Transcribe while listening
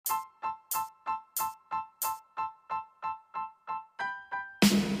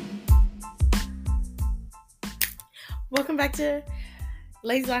Welcome back to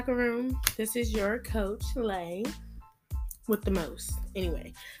Lay's Locker Room. This is your coach, Lay, with the most.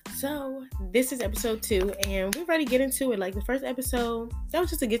 Anyway, so this is episode 2, and we're ready to get into it. Like, the first episode, that was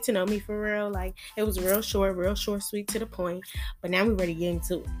just to get to know me for real. Like, it was real short, sweet, to the point. But now we're ready to get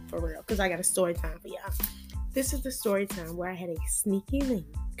into it for real, because I got a story time for y'all. This is the story time where I had a sneaky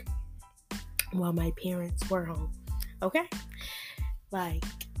link while my parents were home. Okay? Like,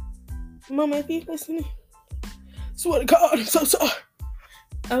 Mama, if you listening, swear to God, I'm so sorry.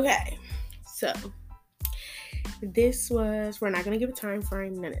 Okay, so this was, we're not going to give a time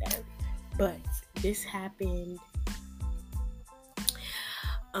frame, none of that, but this happened,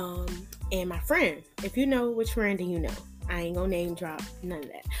 and my friend, if you know which friend, then you know. I ain't gonna name drop, none of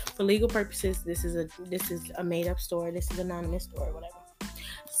that. For legal purposes, this is a made up story, this is an anonymous story, whatever.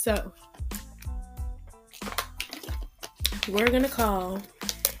 So, we're gonna call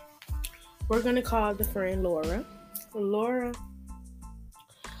the friend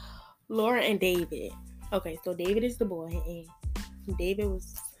Laura and David. Okay, so David is the boy, and David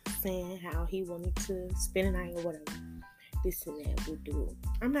was saying how he wanted to spend a night or whatever. This and that would do.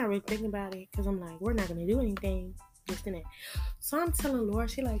 I'm not really thinking about it because I'm like, we're not gonna do anything. This and that. So I'm telling Laura,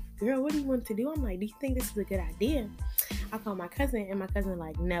 she like, girl, what do you want to do? I'm like, do you think this is a good idea? I call my cousin, and my cousin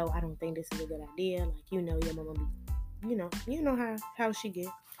like, no, I don't think this is a good idea. Like, your mama be, you know how she get.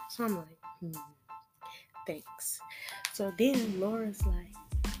 So I'm like, thanks. So then Laura's like,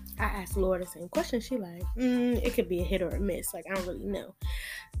 I asked Laura the same question. She like, it could be a hit or a miss. Like, I don't really know.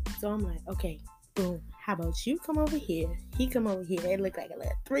 So I'm like, okay, boom. How about you come over here? He come over here. It looked like a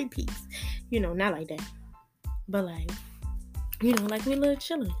little 3-piece. Not like that. But like, like we little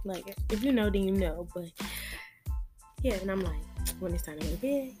chilling. Like, if you know, then you know. But yeah, and I'm like, when it's time to go to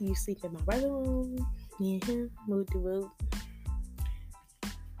bed, you sleep in my brother's room. Me and him, mood to mood.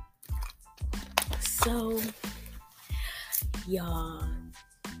 So, y'all,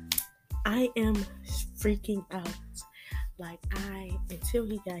 I am freaking out. Like, until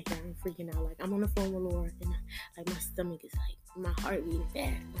he got here, I'm freaking out. Like, I'm on the phone with Laura, and like my stomach is like, my heart beating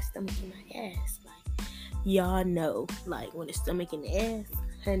fast. My stomach in my ass. Like, y'all know, like, when the stomach in the ass,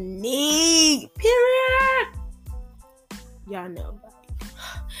 honey, period. Y'all know, like,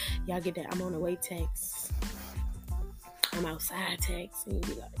 y'all get that I'm on the way text, I'm outside text, and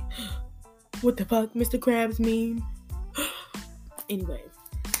you be like, what the fuck, Mr. Krabs mean? Anyway,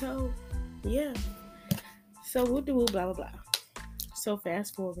 so, yeah. So, we'll do blah, blah, blah. So,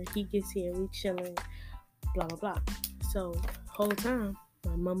 fast forward, he gets here, we chilling, blah, blah, blah. So, whole time,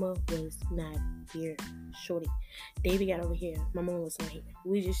 my mama was not here, shorty. David got over here, my mama was not here.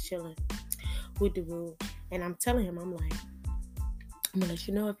 We just chilling with the woo. And I'm telling him, I'm like, I'm gonna let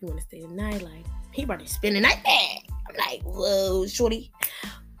you know if you want to stay the night. Like, he about to spend the night there. I'm like, whoa, shorty.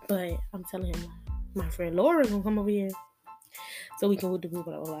 But I'm telling him, like, my friend Laura gonna come over here so we can with the group,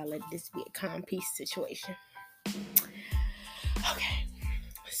 blah, blah, blah. Let this be a calm, peace situation. Okay.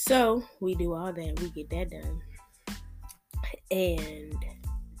 So, we do all that. We get that done. And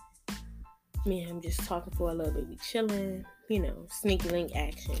me and him just talking for a little bit. We chilling, Sneakylink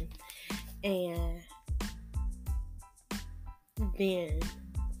action. And then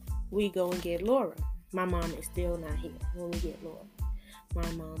we go and get Laura. My mom is still not here when we get Laura. My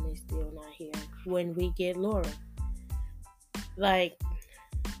mom is still not here when we get Laura. Like,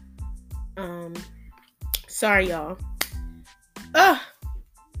 sorry, y'all.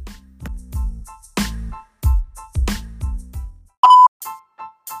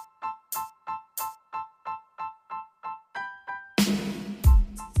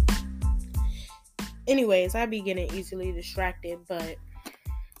 Anyways, I be getting easily distracted, but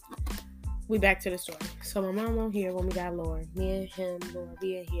we back to the story. So my mom won't here when we got Laura. Me and him, Laura,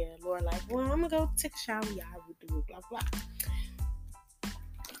 we in here. Laura like, well, I'm gonna go take a shower, y'all, blah, blah.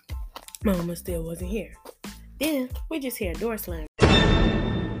 Mama still wasn't here. Then we just hear a door slam. A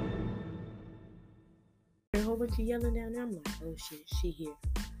whole bunch of yelling down there. I'm like, oh shit, she here.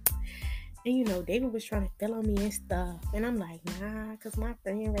 And David was trying to fill on me and stuff. And I'm like, nah, because my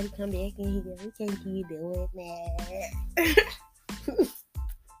friend ready to come back in here. We can't keep doing that.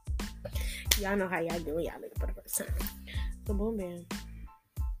 Y'all know how y'all doing. Y'all looking for the first time. So boom,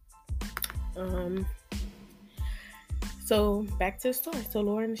 bam. So back to the story. So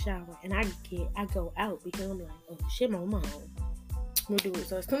Laura in the shower. And I go out because I'm like, oh shit, my mom home. We'll do it.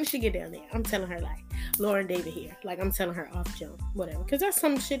 So as soon as she get down there, I'm telling her like, Laura and David here. Like, I'm telling her off jump, whatever. Because that's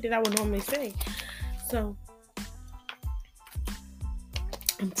some shit that I would normally say. So,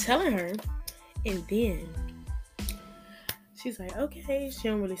 I'm telling her. And then, she's like, okay. She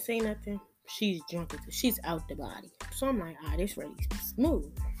don't really say nothing. She's drunk. She's out the body. So, I'm like, this ready to be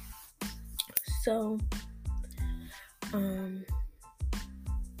smooth. So, I'm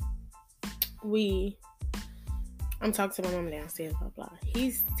talking to my mom downstairs, blah, blah.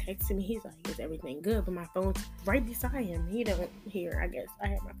 He's texting me. He's like, is everything good? But my phone's right beside him. He don't hear, I guess. I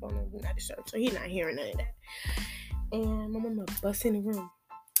have my phone on Do Not Disturb, so he's not hearing none of that. And my mama busts in the room.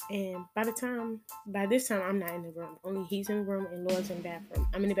 And by this time, I'm not in the room. Only he's in the room and Laura's in the bathroom.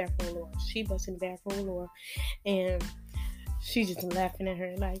 I'm in the bathroom with Laura. She busts in the bathroom with Laura. And she's just laughing at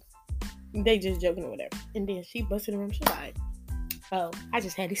her like, they just joking or whatever. And then she busts in the room. She's like, oh, I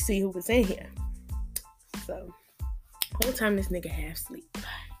just had to see who was in here. So, whole time this nigga half asleep.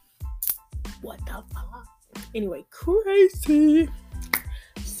 What the fuck? Anyway, crazy.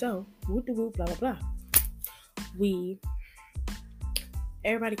 So, whoop de whoop, blah blah blah.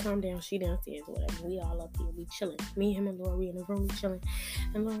 Everybody calm down. She downstairs or whatever. We all up here. We chilling. Me, him, and Laura, we in the room. We chilling.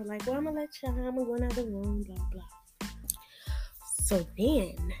 And Laura like, well, I'm gonna let y'all. I'm gonna go out the room. Blah blah. So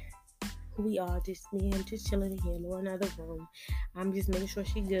then, we all just, me and him just chilling in here. Laura in the other room. I'm just making sure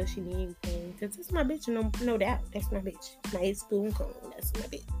she good. She need anything. Cause that's my bitch. No doubt. That's my bitch. My spoon cone. That's my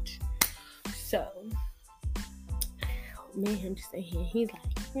bitch. So, me and him just in here. He's like,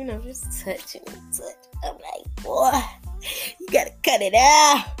 just touching and touch. I'm like, boy, you gotta cut it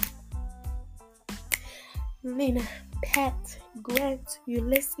out. Lena, Pat, Grant,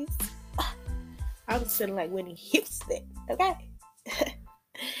 Ulysses. I was feeling like Whitney Houston. Okay.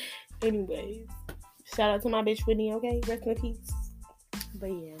 Anyways, shout out to my bitch Whitney. Okay, rest in peace.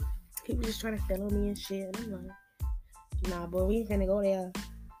 But yeah, he was just trying to fill on me and shit. And I'm like, nah, boo, we ain't finna go there.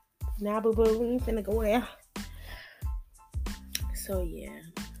 Nah, boo, we ain't finna go there. So yeah,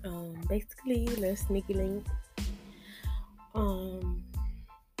 basically, let's Sneakylink.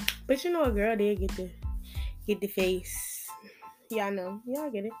 But a girl did get the face. Y'all know,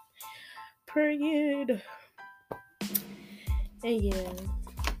 y'all get it. Period. And yeah,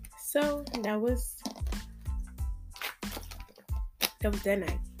 so that was that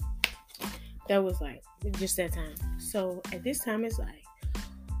night. That was like just that time. So at this time it's like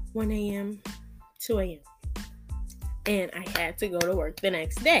 1 a.m., 2 a.m. And I had to go to work the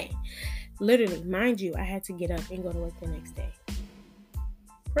next day. Literally, mind you, I had to get up and go to work the next day.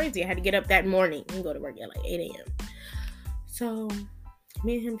 Crazy. I had to get up that morning and go to work at like 8 a.m. So,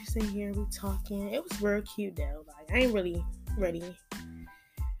 me and him just sitting here, we talking. It was real cute though. Like, I ain't really ready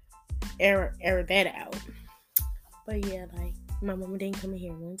air that out. But yeah, like, my mama didn't come in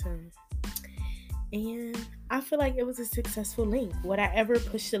here one time. And I feel like it was a successful link. Would I ever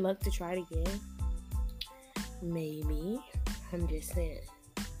push the luck to try it again? Maybe. I'm just saying.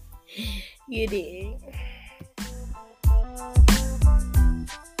 You did.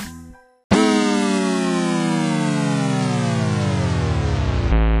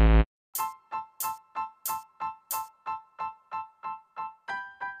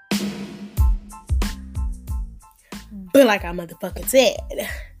 But like I motherfucking said,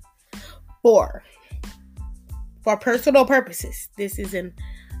 for personal purposes, this is a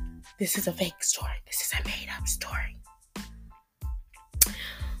fake story. This is a made up story.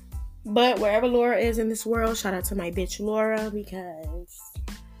 But wherever Laura is in this world, shout out to my bitch Laura, because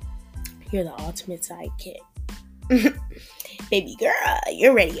you're the ultimate sidekick. Baby girl,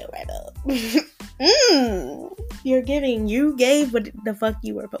 you're radio rebel. You gave what the fuck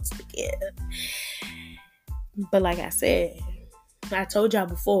you were supposed to give. But like I said, I told y'all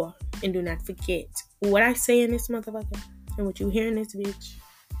before, and do not forget, what I say in this motherfucker, and what you hear in this bitch,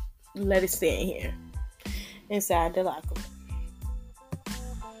 let it stay in here, inside the locker room.